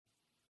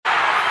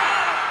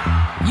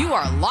You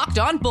are Locked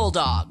On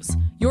Bulldogs,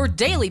 your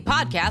daily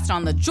podcast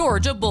on the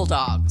Georgia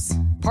Bulldogs.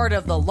 Part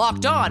of the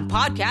Locked On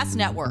Podcast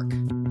Network,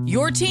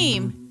 your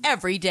team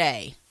every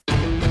day.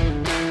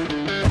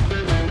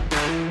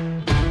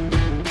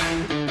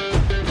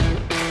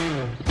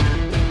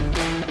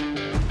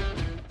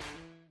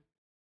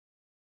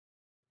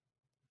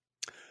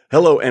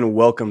 Hello and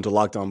welcome to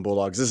Locked On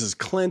Bulldogs. This is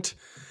Clint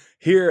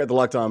here at the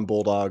Locked On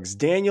Bulldogs.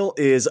 Daniel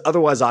is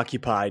otherwise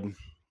occupied.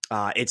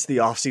 It's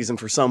the off season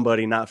for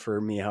somebody, not for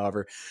me,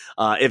 however.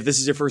 If this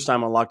is your first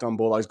time on Locked On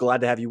Bulldogs,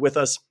 glad to have you with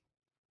us.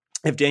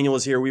 If Daniel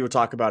was here, we would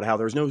talk about how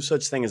there's no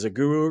such thing as a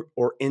guru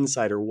or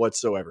insider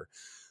whatsoever.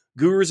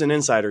 Gurus and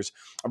insiders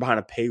are behind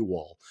a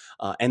paywall,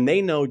 and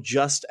they know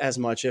just as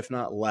much, if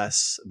not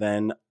less,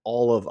 than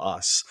all of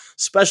us,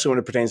 especially when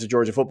it pertains to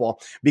Georgia football,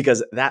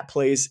 because that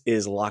place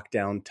is locked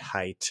down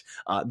tight.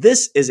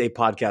 This is a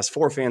podcast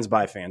for fans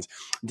by fans.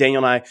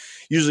 Daniel and I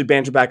usually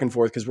banter back and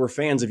forth because we're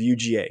fans of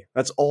UGA.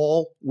 That's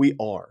all we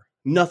are.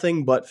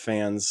 Nothing but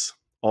fans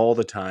all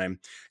the time.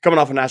 Coming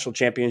off a national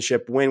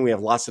championship win, we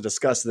have lots to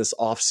discuss this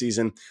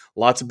offseason.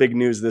 Lots of big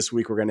news this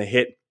week. We're going to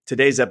hit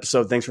today's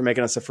episode. Thanks for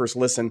making us a first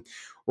listen.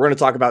 We're going to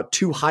talk about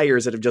two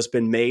hires that have just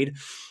been made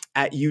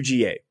at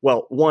UGA.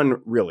 Well,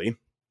 one really.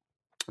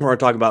 We're going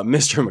to talk about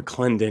Mr.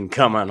 McClendon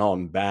coming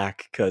on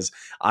back because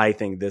I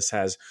think this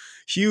has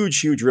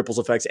huge ripples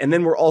effects. And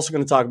then we're also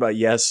going to talk about,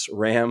 yes,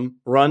 Ram,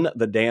 run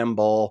the damn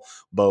ball,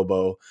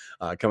 Bobo,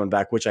 coming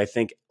back, which I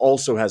think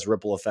also has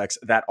ripple effects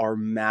that are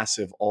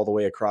massive all the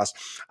way across.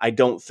 I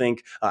don't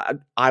think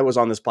I was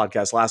on this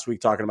podcast last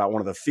week talking about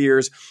one of the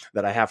fears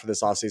that I have for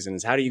this offseason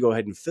is how do you go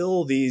ahead and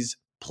fill these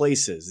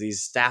places,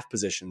 these staff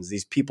positions,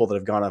 these people that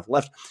have gone off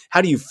left, how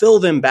do you fill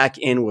them back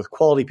in with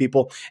quality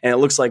people? And it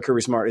looks like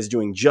Kirby Smart is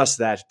doing just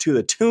that to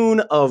the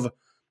tune of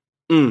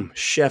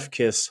chef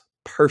kiss,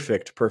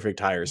 perfect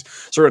hires.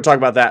 So we're going to talk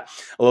about that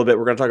a little bit.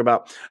 We're going to talk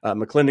about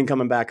McClendon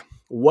coming back,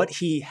 what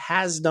he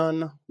has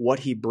done, what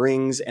he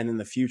brings, and in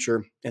the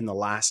future in the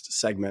last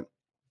segment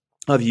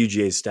of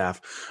UGA's staff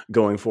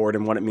going forward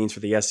and what it means for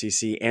the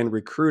SEC and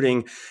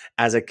recruiting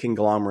as a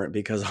conglomerate,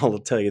 because I'll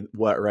tell you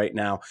what, right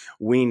now,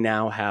 we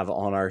now have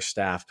on our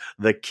staff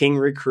the king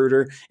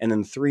recruiter and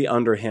then three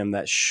under him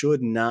that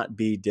should not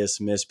be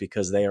dismissed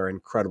because they are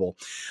incredible.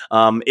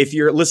 If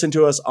you're listening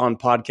to us on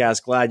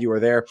podcast, glad you are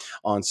there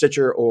on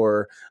Stitcher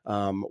or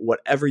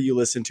whatever you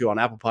listen to on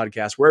Apple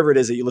Podcasts, wherever it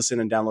is that you listen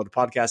and download a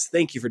podcast.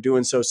 Thank you for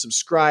doing so.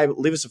 Subscribe,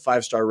 leave us a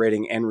 5-star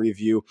rating and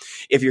review.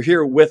 If you're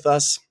here with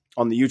us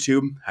on the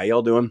YouTube, how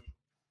y'all doing?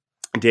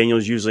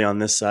 Daniel's usually on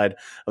this side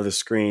of the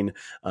screen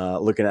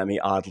looking at me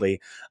oddly.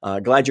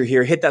 Glad you're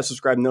here. Hit that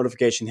subscribe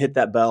notification, hit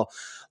that bell.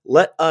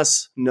 Let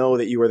us know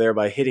that you are there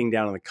by hitting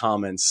down in the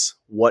comments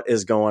what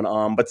is going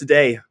on. But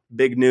today,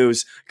 big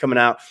news coming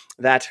out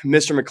that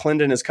Mr.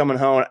 McClendon is coming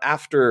home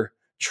after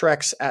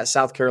treks at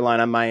South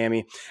Carolina,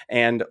 Miami,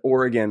 and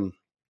Oregon.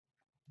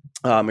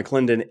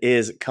 McClendon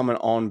is coming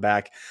on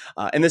back.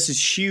 And this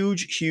is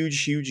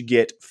huge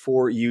get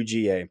for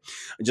UGA.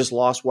 Just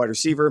lost wide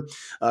receiver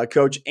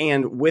coach.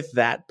 And with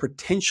that,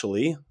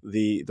 potentially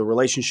the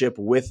relationship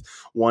with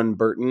Juan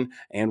Burton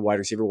and wide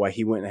receiver, why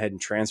he went ahead and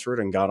transferred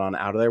and got on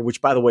out of there,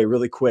 which, by the way,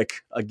 really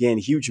quick, again,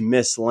 huge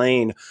miss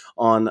lane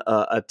on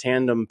a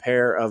tandem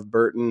pair of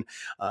Burton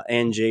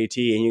and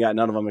JT. And you got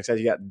none of them except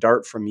you got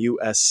Dart from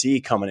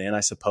USC coming in.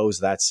 I suppose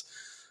that's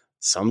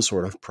some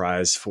sort of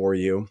prize for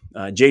you.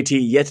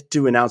 JT yet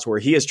to announce where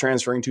he is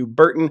transferring to.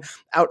 Burton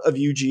out of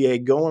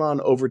UGA, going on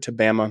over to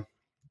Bama. And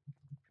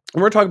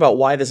we're going to talk about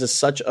why this is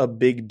such a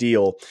big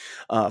deal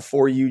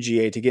for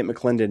UGA to get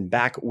McClendon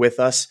back with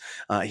us.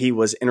 He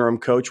was interim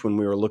coach when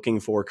we were looking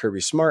for Kirby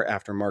Smart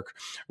after Mark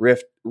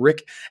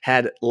Richt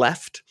had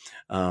left.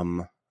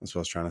 That's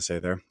what I was trying to say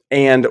there.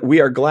 And we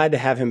are glad to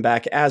have him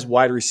back as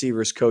wide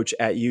receivers coach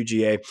at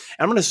UGA. And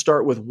I'm going to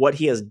start with what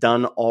he has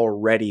done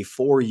already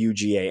for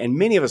UGA. And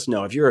many of us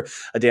know, if you're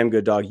a damn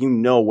good dog, you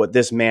know what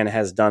this man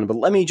has done. But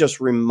let me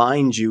just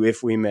remind you,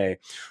 if we may,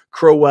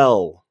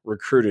 Crowell,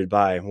 recruited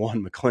by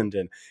Juan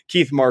McClendon,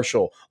 Keith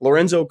Marshall,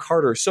 Lorenzo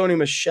Carter, Sony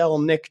Michel,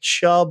 Nick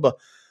Chubb.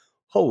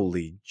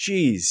 Holy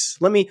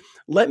jeez.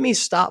 Let me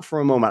stop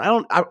for a moment.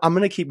 I'm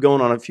going to keep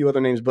going on a few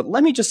other names, but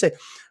let me just say,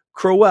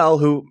 Crowell,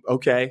 who,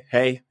 okay,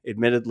 hey,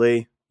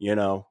 admittedly,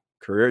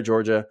 career at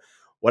Georgia,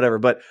 whatever,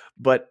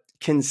 but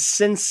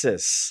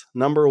consensus,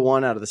 number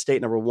one out of the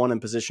state, number one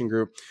in position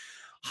group,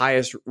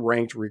 highest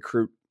ranked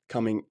recruit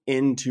coming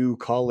into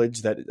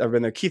college that have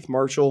been there. Keith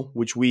Marshall,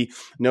 which we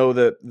know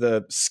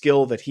the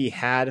skill that he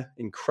had,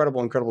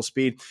 incredible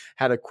speed,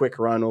 had a quick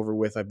run over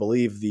with, I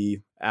believe,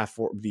 the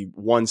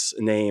once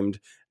named,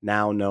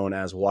 now known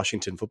as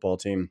Washington football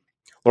team.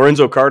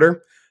 Lorenzo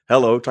Carter,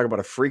 hello, talk about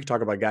a freak,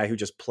 talk about a guy who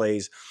just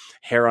plays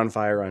hair on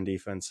fire on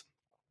defense.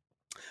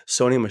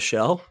 Sony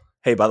Michel.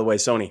 Hey, by the way,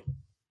 Sony,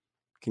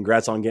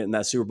 congrats on getting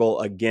that Super Bowl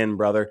again,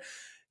 brother.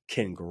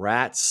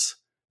 Congrats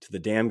to the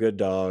damn good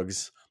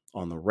dogs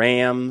on the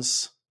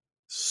Rams.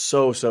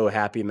 So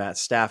happy. Matt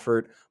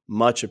Stafford,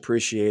 much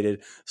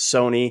appreciated.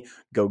 Sony,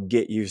 go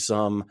get you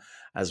some.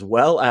 as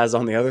well as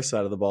on the other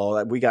side of the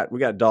ball. We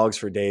got dogs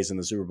for days in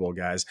the Super Bowl,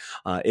 guys.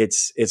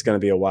 It's going to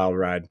be a wild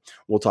ride.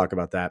 We'll talk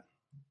about that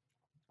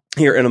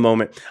here in a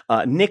moment.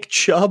 Nick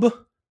Chubb,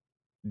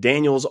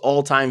 Daniel's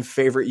all-time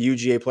favorite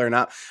UGA player,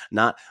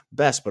 not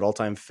best, but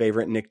all-time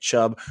favorite, Nick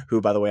Chubb, who,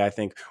 by the way, I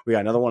think we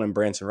got another one in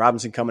Branson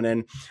Robinson coming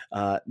in.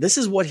 This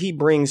is what he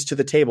brings to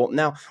the table.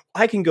 Now,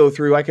 I could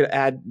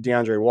add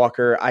DeAndre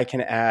Walker. I can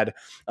add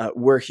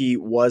where he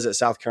was at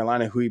South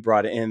Carolina, who he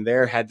brought in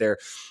there, had their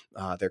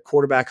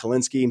quarterback,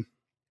 Helinski,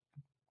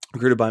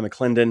 recruited by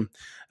McClendon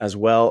as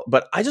well.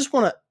 But I just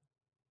want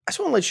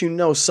to let you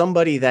know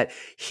somebody that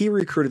he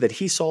recruited, that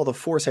he saw the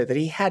foresight, that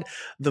he had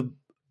the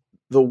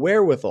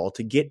wherewithal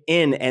to get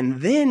in,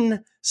 and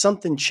then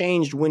something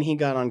changed when he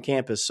got on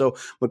campus. So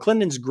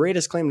McClendon's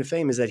greatest claim to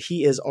fame is that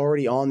he is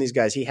already on these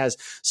guys. He has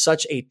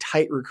such a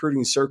tight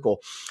recruiting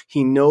circle.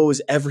 He knows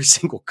every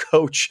single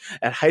coach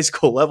at high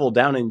school level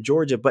down in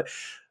Georgia, but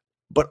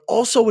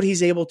also what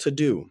he's able to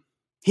do.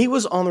 He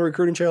was on the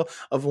recruiting trail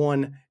of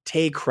one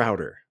Tay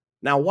Crowder.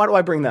 Now, why do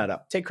I bring that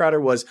up? Tay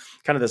Crowder was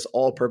kind of this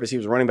all-purpose. He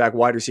was running back,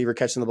 wide receiver,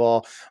 catching the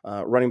ball,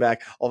 running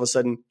back. All of a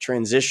sudden,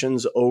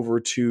 transitions over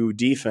to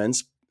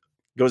defense,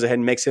 goes ahead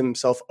and makes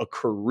himself a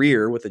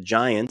career with the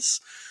Giants,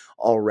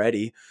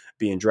 already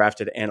being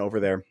drafted and over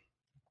there.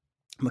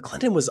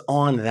 McClendon was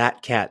on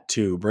that cat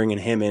too, bringing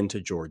him into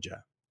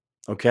Georgia.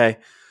 Okay?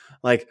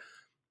 Like,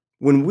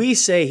 when we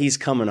say he's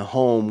coming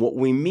home, what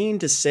we mean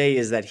to say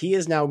is that he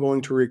is now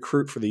going to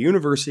recruit for the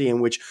university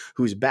in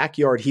whose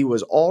backyard he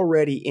was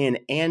already in,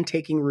 and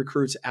taking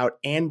recruits out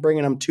and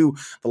bringing them to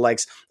the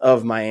likes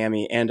of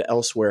Miami and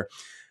elsewhere,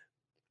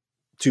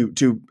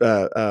 to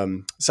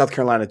South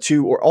Carolina,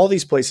 or all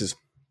these places.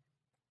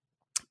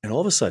 And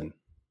all of a sudden,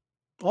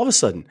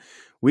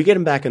 we get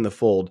him back in the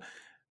fold.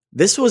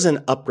 This was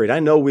an upgrade. I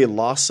know we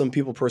lost some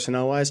people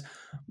personnel-wise,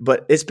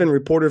 but it's been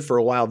reported for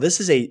a while. This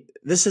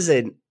is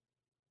an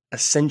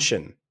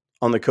ascension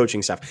on the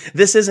coaching staff.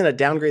 This isn't a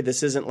downgrade.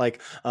 This isn't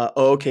like, a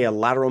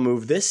lateral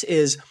move. This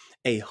is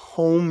a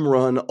home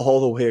run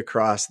all the way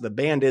across. The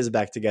band is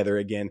back together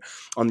again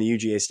on the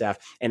UGA staff,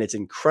 and it's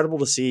incredible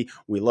to see.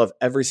 We love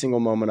every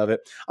single moment of it.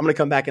 I'm going to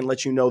come back and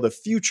let you know the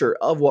future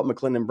of what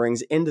McClendon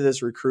brings into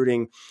this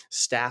recruiting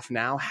staff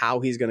now,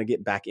 how he's going to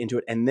get back into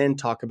it, and then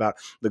talk about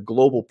the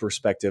global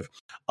perspective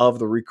of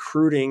the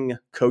recruiting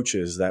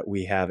coaches that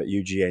we have at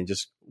UGA, and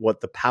just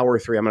what the power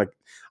three, I'm going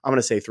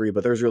to say three,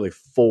 but there's really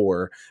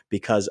four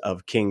because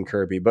of King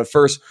Kirby. But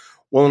first,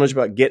 we'll know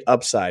about Get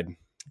Upside.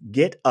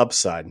 Get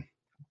Upside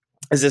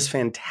is this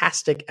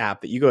fantastic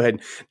app that you go ahead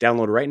and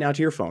download right now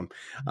to your phone,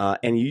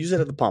 and you use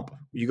it at the pump.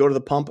 You go to the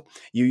pump,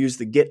 you use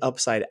the Get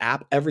Upside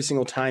app every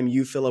single time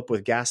you fill up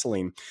with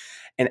gasoline.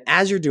 And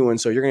as you're doing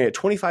so, you're going to get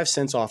 25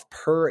 cents off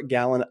per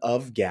gallon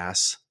of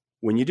gas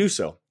when you do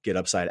so. Get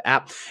Upside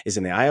app is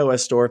in the iOS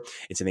store.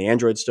 It's in the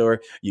Android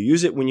store. You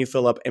use it when you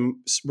fill up. And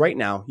right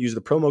now, use the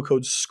promo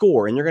code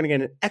SCORE, and you're going to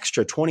get an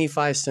extra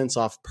 25 cents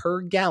off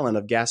per gallon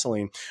of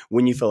gasoline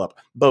when you fill up.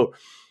 Boat,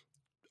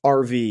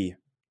 RV,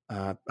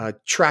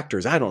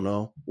 tractors, I don't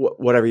know,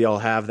 whatever y'all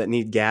have that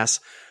need gas.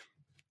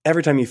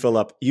 Every time you fill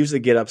up, use the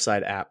Get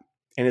Upside app,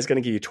 and it's going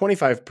to give you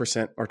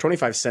 25% or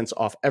 25 cents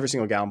off every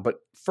single gallon. But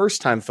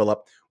first time fill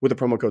up with the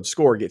promo code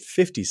SCORE, get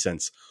 50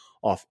 cents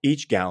off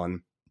each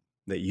gallon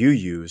that you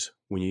use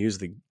when you use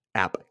the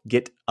app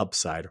Get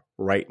Upside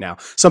right now.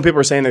 Some people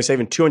are saying they're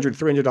saving $200,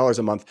 $300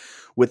 a month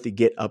with the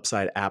Get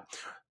Upside app,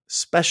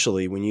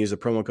 especially when you use the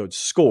promo code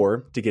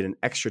SCORE to get an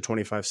extra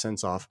 25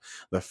 cents off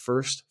the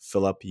first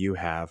fill up you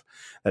have.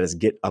 That is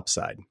Get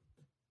Upside.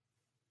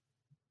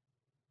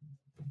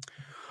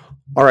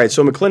 All right,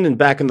 so McClendon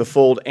back in the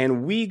fold,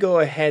 and we go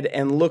ahead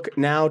and look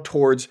now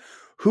towards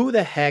who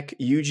the heck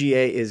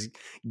UGA is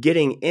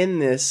getting in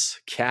this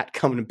cat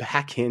coming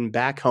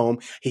back home.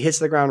 He hits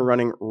the ground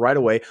running right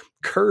away.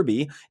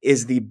 Kirby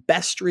is the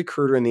best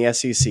recruiter in the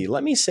SEC.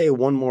 Let me say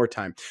one more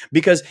time,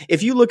 because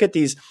if you look at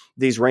these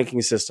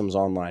ranking systems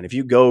online, if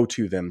you go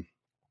to them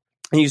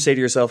and you say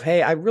to yourself,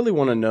 hey, I really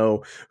want to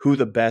know who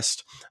the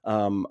best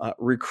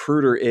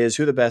recruiter is,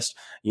 who the best,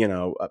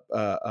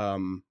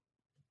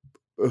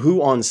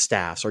 who on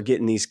staffs are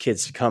getting these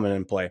kids to come in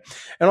and play.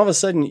 And all of a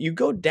sudden you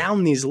go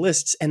down these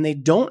lists and they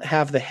don't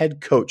have the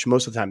head coach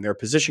most of the time. They're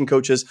position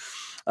coaches.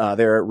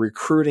 They're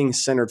recruiting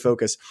centered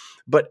focus.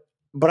 But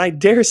I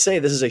dare say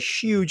this is a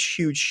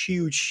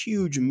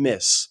huge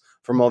miss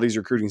from all these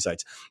recruiting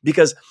sites,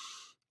 because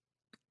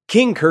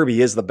King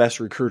Kirby is the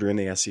best recruiter in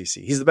the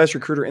SEC. He's the best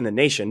recruiter in the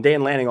nation.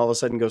 Dan Lanning all of a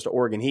sudden goes to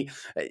Oregon.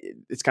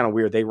 It's kind of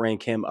weird. They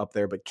rank him up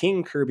there, but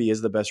King Kirby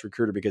is the best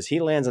recruiter because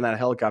he lands in that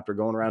helicopter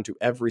going around to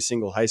every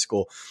single high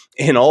school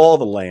in all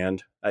the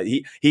land.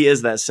 He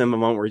is that Simba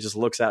moment where he just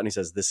looks out and he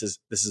says, this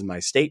is my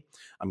state.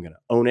 I'm going to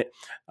own it.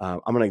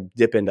 I'm going to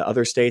dip into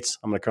other states.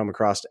 I'm going to come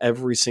across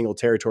every single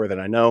territory that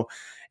I know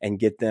and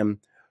get them.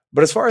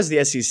 But as far as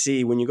the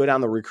SEC, when you go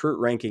down the recruiter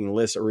ranking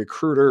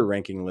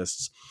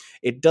lists,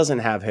 it doesn't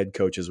have head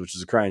coaches, which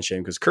is a crying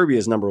shame because Kirby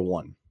is number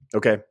one.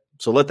 Okay,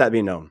 so let that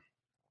be known.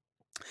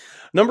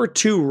 Number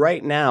 2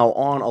 right now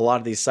on a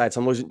lot of these sites,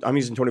 I'm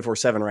using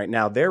 24/7 right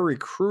now, their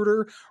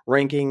recruiter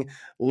ranking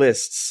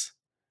lists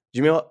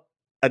Jamil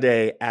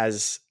Ade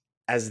as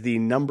the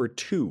number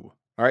 2.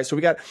 All right, so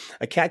we got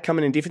a cat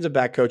coming in, defensive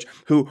back coach,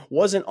 who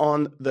wasn't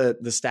on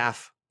the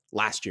staff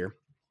last year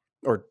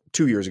or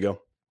 2 years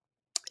ago,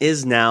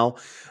 is now,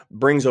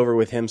 brings over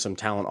with him some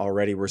talent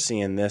already. We're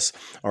seeing this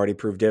already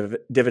prove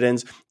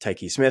dividends.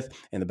 Tyke Smith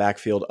in the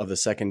backfield of the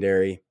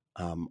secondary,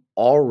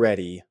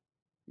 already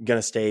going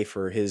to stay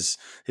for his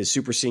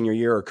super senior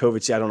year or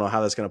COVID. I don't know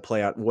how that's going to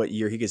play out, what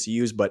year he gets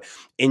used, but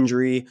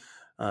injury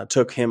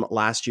took him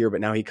last year, but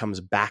now he comes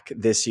back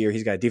this year.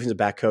 He's got a defensive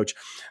back coach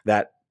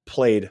that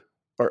played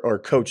or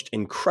coached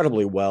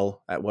incredibly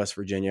well at West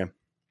Virginia.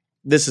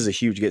 This is a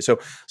huge get. So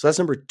that's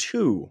number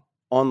 2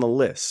 on the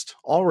list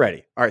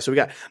already. All right, so we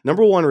got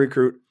number 1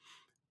 recruit,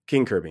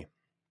 King Kirby.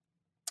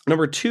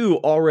 Number 2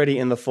 already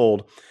in the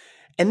fold.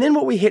 And then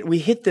what we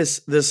hit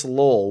this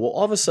lull. Well,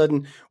 all of a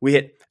sudden we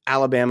hit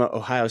Alabama,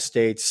 Ohio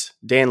State's,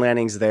 Dan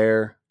Lanning's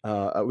there.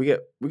 We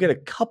get a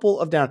couple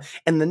of down.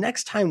 And the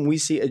next time we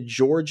see a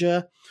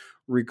Georgia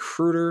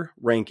recruiter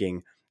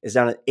ranking is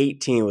down at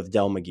 18 with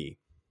Dell McGee.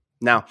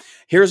 Now,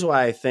 here's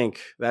why I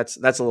think that's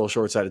a little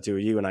short-sighted too.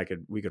 You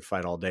and we could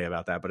fight all day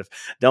about that. But if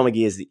Dell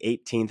McGee is the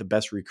 18th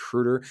best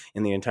recruiter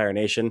in the entire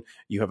nation,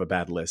 you have a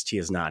bad list. He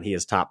is not. He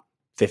is top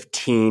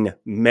 15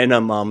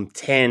 minimum,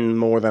 10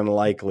 more than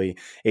likely.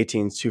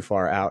 18 is too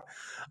far out.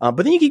 But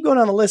then you keep going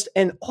on the list,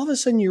 and all of a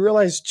sudden you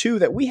realize too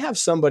that we have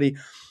somebody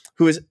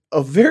who is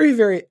a very,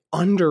 very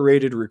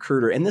underrated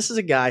recruiter. And this is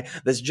a guy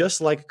that's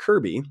just like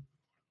Kirby,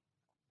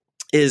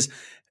 is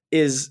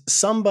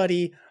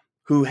somebody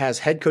who has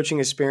head coaching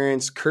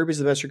experience. Kirby's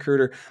the best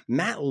recruiter.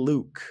 Matt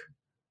Luke.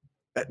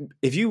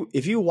 If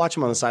you watch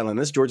him on the sideline,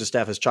 this Georgia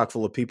staff is chock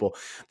full of people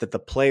that the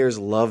players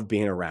love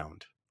being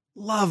around.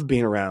 Love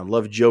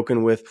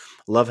joking with,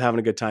 love having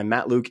a good time.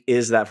 Matt Luke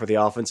is that for the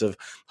offensive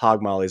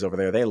hog mollies over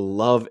there. They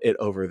love it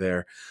over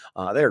there.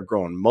 They're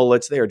growing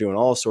mullets. They are doing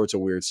all sorts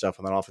of weird stuff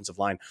on that offensive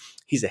line.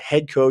 He's a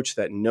head coach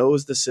that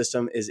knows the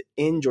system, is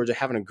in Georgia,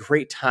 having a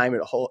great time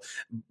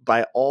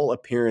by all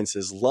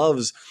appearances,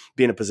 loves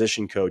being a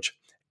position coach.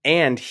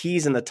 And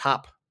he's in the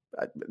top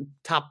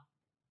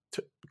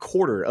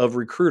quarter of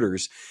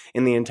recruiters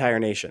in the entire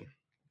nation.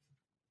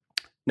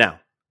 Now,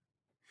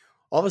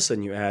 all of a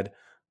sudden you add,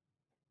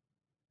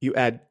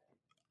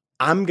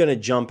 I'm going to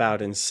jump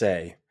out and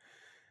say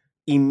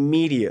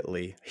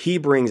immediately he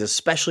brings,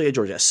 especially at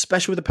Georgia,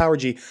 especially with the Power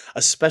G,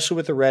 especially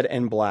with the red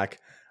and black.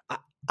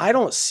 I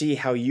don't see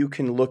how you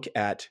can look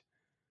at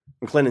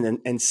McClendon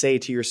and say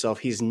to yourself,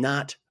 he's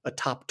not a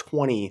top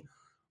 20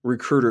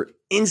 recruiter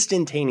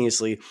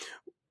instantaneously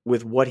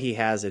with what he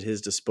has at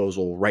his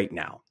disposal right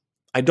now.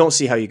 I don't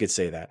see how you could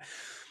say that.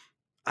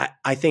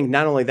 I think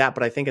not only that,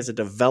 but I think as a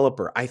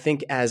developer, I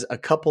think as a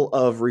couple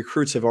of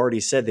recruits have already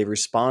said, they've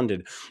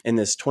responded in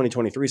this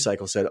 2023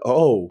 cycle, said,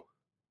 oh,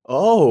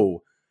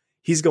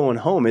 he's going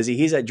home. Is he?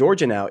 He's at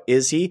Georgia now.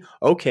 Is he?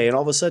 Okay. And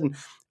all of a sudden,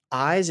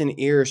 eyes and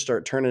ears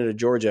start turning to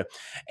Georgia.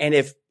 And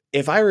if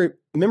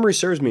memory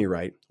serves me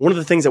right, one of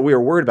the things that we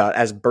were worried about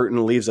as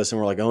Burton leaves us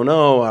and we're like, oh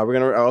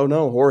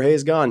no,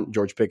 Jorge's gone.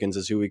 George Pickens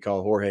is who we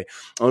call Jorge.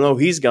 Oh no,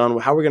 he's gone.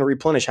 How are we going to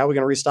replenish? How are we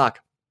going to restock?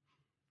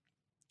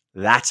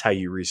 That's how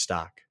you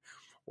restock.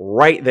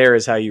 Right there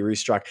is how you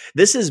restock.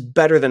 This is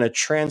better than a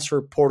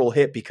transfer portal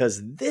hit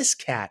because this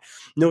cat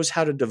knows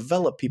how to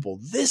develop people.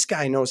 This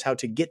guy knows how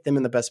to get them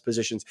in the best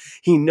positions.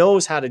 He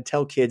knows how to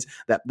tell kids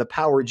that the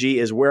Power G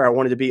is where I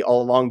wanted to be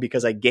all along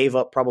because I gave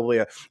up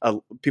probably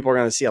people are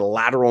going to see a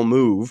lateral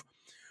move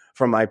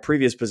from my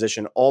previous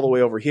position all the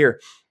way over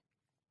here.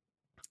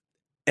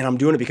 And I'm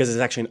doing it because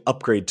it's actually an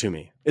upgrade to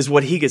me, is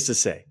what he gets to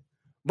say.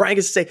 Brian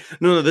gets to say,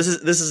 no, this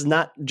is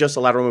not just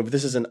a lateral move.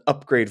 This is an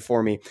upgrade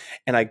for me.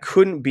 And I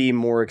couldn't be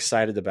more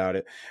excited about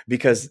it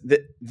because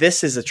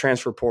this is a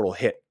transfer portal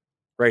hit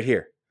right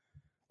here.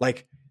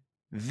 Like,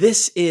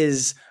 this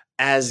is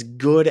as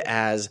good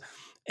as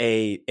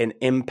an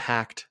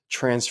impact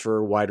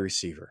transfer wide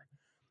receiver.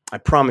 I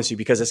promise you,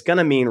 because it's going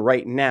to mean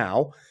right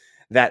now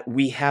that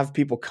we have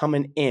people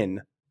coming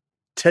in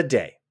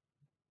today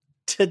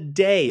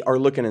are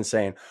looking and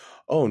saying,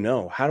 oh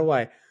no, how do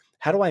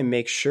I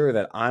make sure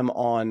that I'm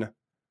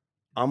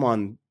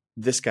on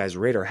this guy's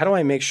radar? How do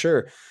I make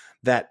sure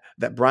that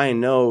Brian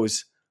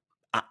knows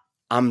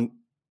I'm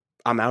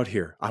out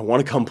here? I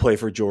want to come play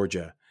for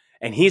Georgia.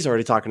 And he's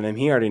already talking to them.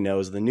 He already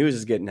knows. The news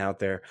is getting out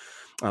there.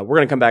 We're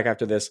going to come back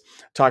after this,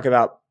 talk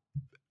about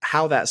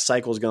how that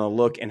cycle is going to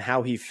look and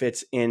how he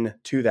fits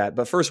into that.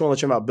 But first, I want to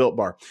let you know about Built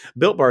Bar.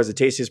 Built Bar is the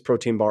tastiest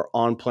protein bar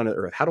on planet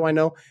Earth. How do I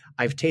know?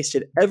 I've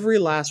tasted every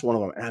last one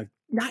of them. And I'm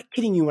not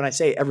kidding you when I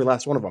say every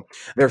last one of them.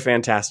 They're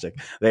fantastic.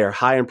 They are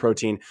high in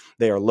protein.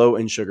 They are low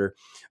in sugar.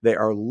 They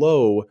are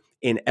low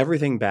in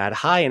everything bad,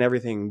 high in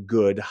everything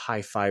good,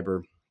 high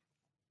fiber,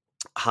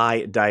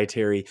 high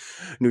dietary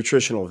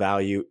nutritional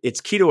value. It's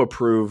keto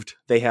approved.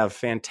 They have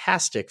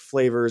fantastic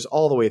flavors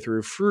all the way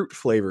through, fruit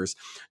flavors,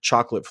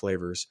 chocolate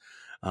flavors.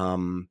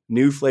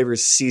 New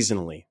flavors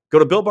seasonally. Go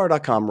to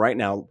BuiltBar.com right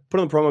now. Put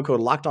in the promo code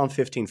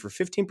LOCKEDON15 for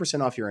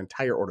 15% off your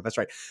entire order. That's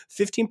right,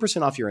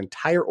 15% off your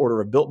entire order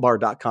of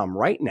BuiltBar.com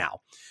right now.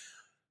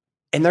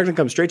 And they're going to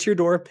come straight to your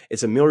door.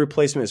 It's a meal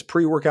replacement. It's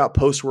pre-workout,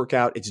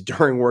 post-workout. It's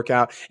during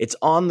workout. It's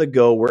on the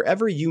go.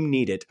 Wherever you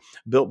need it,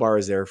 Built Bar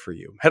is there for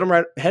you. Head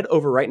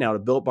over right now to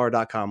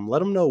BuiltBar.com. Let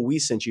them know we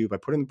sent you by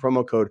putting the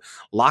promo code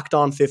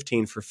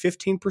LOCKEDON15 for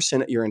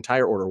 15% at your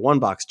entire order. 1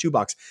 box, 2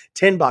 box,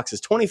 10 boxes,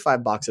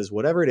 25 boxes,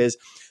 whatever it is,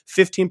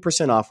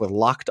 15% off with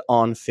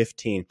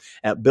LOCKEDON15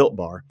 at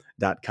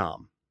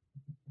BuiltBar.com.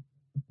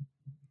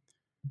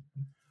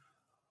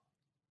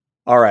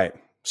 All right.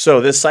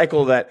 So this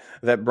cycle that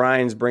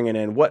Brian's bringing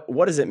in, what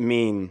does it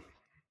mean?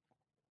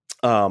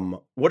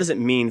 What does it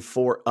mean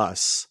for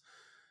us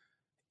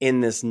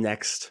in this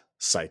next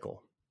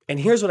cycle? And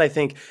here's what I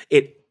think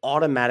it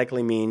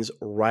automatically means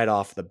right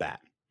off the bat.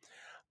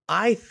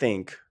 I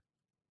think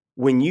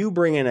when you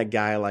bring in a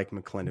guy like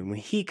McClendon, when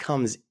he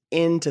comes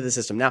into the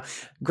system, now,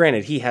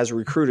 granted, he has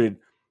recruited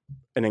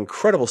an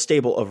incredible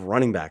stable of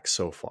running backs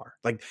so far.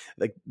 Like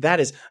that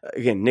is,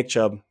 again, Nick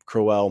Chubb,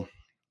 Crowell,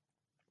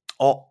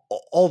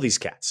 all these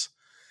cats.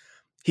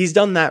 He's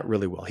done that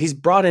really well. He's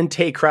brought in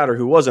Tate Crowder,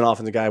 who was an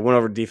offensive guy, went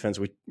over to defense.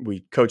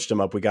 We coached him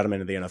up. We got him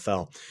into the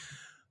NFL.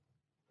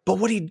 But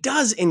what he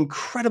does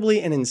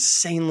incredibly and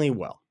insanely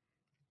well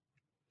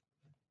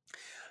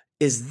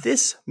is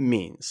this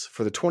means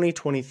for the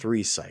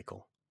 2023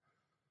 cycle,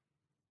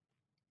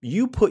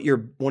 you put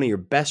one of your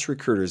best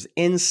recruiters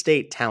in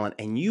state talent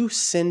and you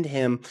send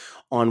him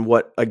on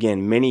what,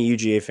 again, many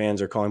UGA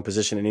fans are calling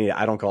position of need.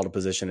 I don't call it a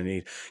position of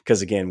need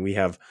because, again, we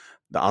have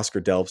the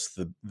Oscar Delps,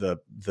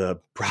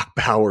 the Brock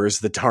Bowers,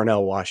 the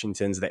Darnell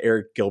Washingtons, the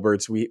Eric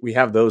Gilberts. We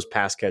have those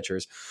pass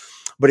catchers.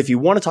 But if you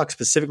want to talk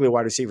specifically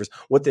wide receivers,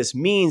 what this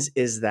means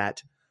is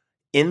that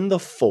in the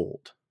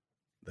fold,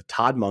 the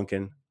Todd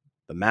Monken,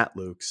 the Matt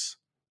Lukes,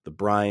 the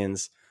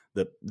Bryans,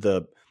 the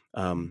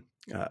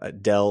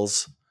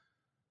Dells,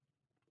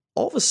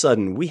 all of a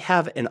sudden we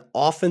have an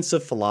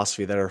offensive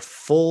philosophy that are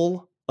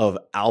full of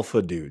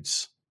alpha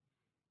dudes.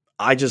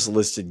 I just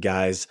listed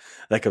guys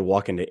that could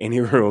walk into any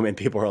room and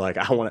people are like,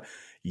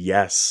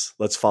 yes,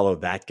 let's follow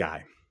that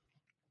guy.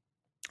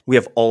 We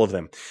have all of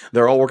them.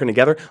 They're all working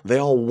together. They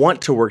all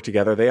want to work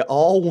together. They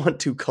all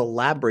want to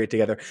collaborate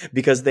together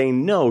because they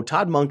know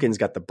Todd Monken's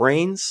got the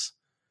brains.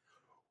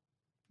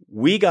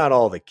 We got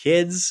all the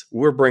kids.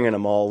 We're bringing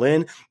them all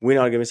in. We're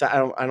not going to.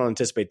 I don't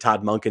anticipate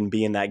Todd Monken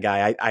being that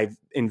guy. I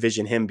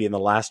envision him being the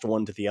last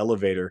one to the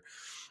elevator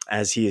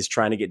as he is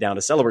trying to get down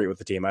to celebrate with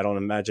the team. I don't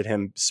imagine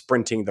him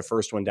sprinting the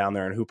first one down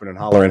there and hooping and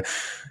hollering.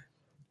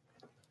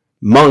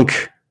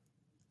 Monk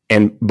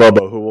and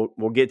Bobo, who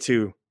we'll get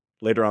to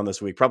later on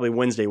this week, probably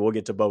Wednesday, we'll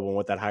get to Bobo and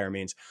what that hire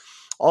means.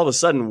 All of a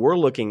sudden, we're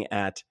looking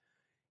at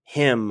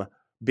him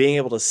being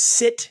able to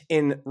sit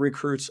in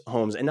recruits'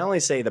 homes and not only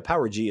say the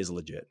Power G is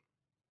legit.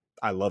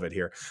 I love it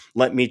here.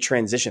 Let me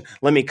transition.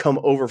 Let me come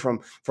over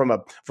from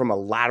a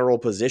lateral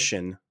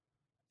position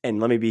and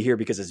let me be here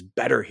because it's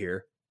better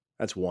here.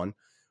 That's one.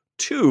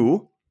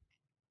 Two,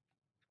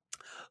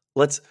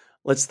 let's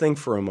think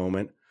for a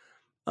moment.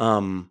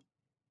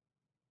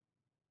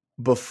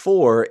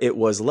 Before it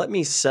was, let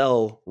me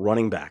sell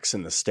running backs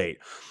in the state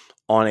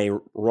on a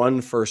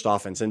run-first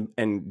offense.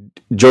 And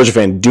Georgia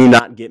fan, do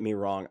not get me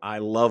wrong. I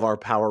love our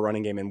power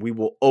running game, and we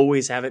will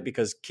always have it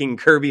because King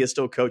Kirby is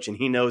still coaching.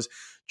 He knows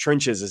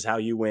trenches is how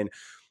you win.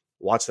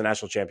 Watch the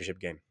national championship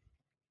game.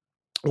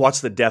 Watch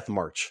the death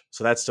march.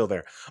 So that's still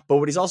there. But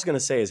what he's also going to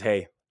say is,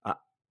 hey,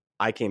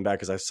 I came back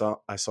because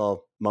I saw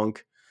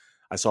Monk.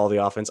 I saw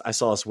the offense. I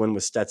saw us win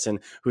with Stetson,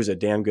 who's a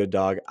damn good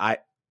dog.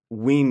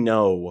 We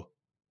know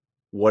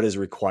what is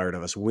required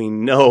of us. We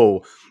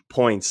know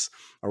points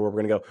are where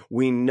we're going to go.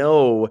 We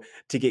know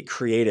to get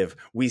creative.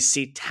 We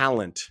see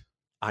talent,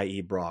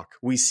 i.e. Brock.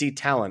 We see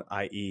talent,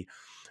 i.e.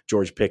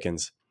 George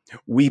Pickens.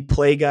 We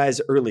play guys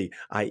early,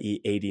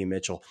 i.e. A.D.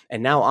 Mitchell.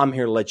 And now I'm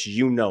here to let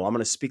you know. I'm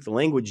going to speak the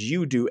language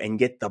you do and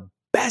get the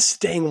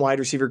best dang wide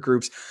receiver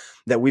groups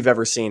that we've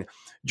ever seen.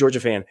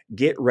 Georgia fan,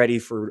 get ready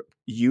for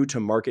you to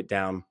mark it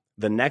down.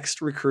 The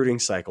next recruiting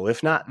cycle,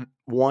 if not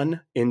 1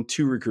 in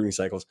 2 recruiting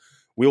cycles,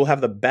 we will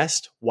have the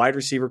best wide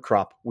receiver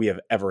crop we have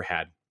ever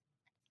had.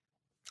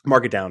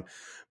 Mark it down.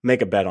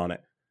 Make a bet on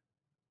it.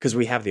 Because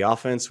we have the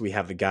offense, we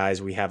have the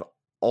guys, we have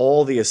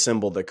all the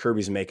assembled that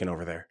Kirby's making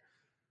over there.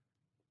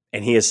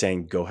 And he is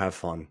saying, go have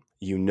fun.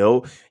 You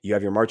know, you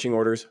have your marching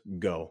orders,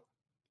 go.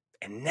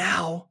 And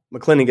now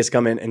McClendon gets to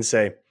come in and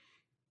say,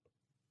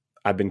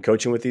 I've been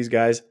coaching with these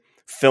guys,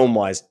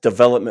 film-wise,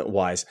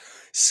 development-wise,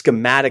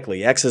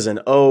 schematically, X's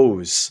and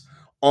O's,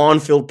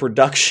 on-field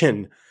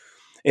production.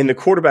 In the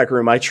quarterback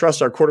room, I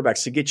trust our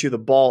quarterbacks to get you the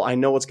ball. I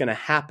know what's going to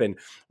happen.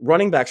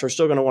 Running backs are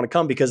still going to want to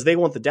come because they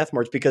want the death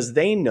march because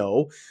they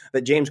know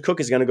that James Cook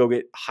is going to go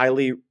get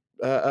highly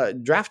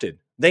drafted.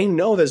 They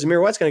know that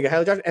Zamir White's going to get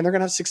highly drafted, and they're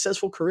going to have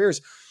successful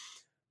careers.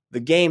 The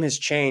game has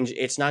changed.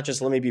 It's not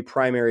just let me be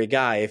primary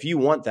guy. If you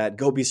want that,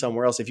 go be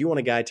somewhere else. If you want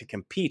a guy to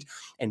compete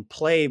and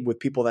play with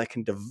people that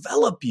can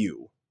develop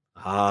you,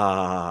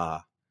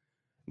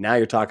 Now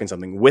you're talking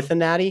something with a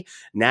natty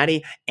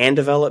and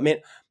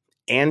development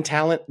and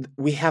talent.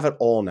 We have it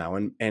all now.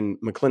 And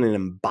McClendon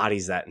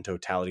embodies that in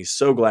totality.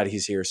 So glad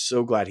he's here.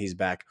 So glad he's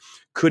back.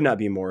 Could not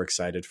be more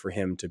excited for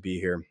him to be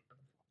here.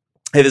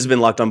 Hey, this has been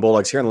Locked On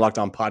Bulldogs here on the Locked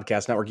On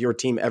Podcast Network, your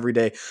team every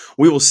day.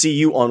 We will see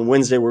you on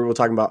Wednesday where we'll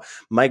talk about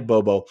Mike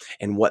Bobo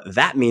and what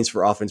that means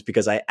for offense,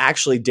 because I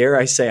actually, dare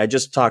I say, I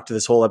just talked to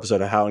this whole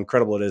episode of how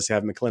incredible it is to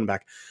have McClendon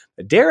back.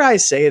 But dare I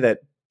say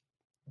that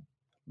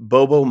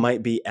Bobo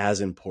might be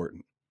as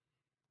important.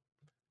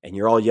 And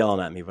you're all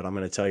yelling at me, but I'm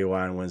going to tell you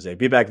why on Wednesday.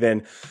 Be back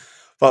then.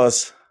 Follow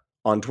us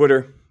on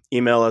Twitter.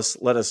 Email us.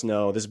 Let us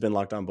know. This has been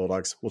Locked On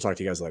Bulldogs. We'll talk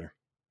to you guys later.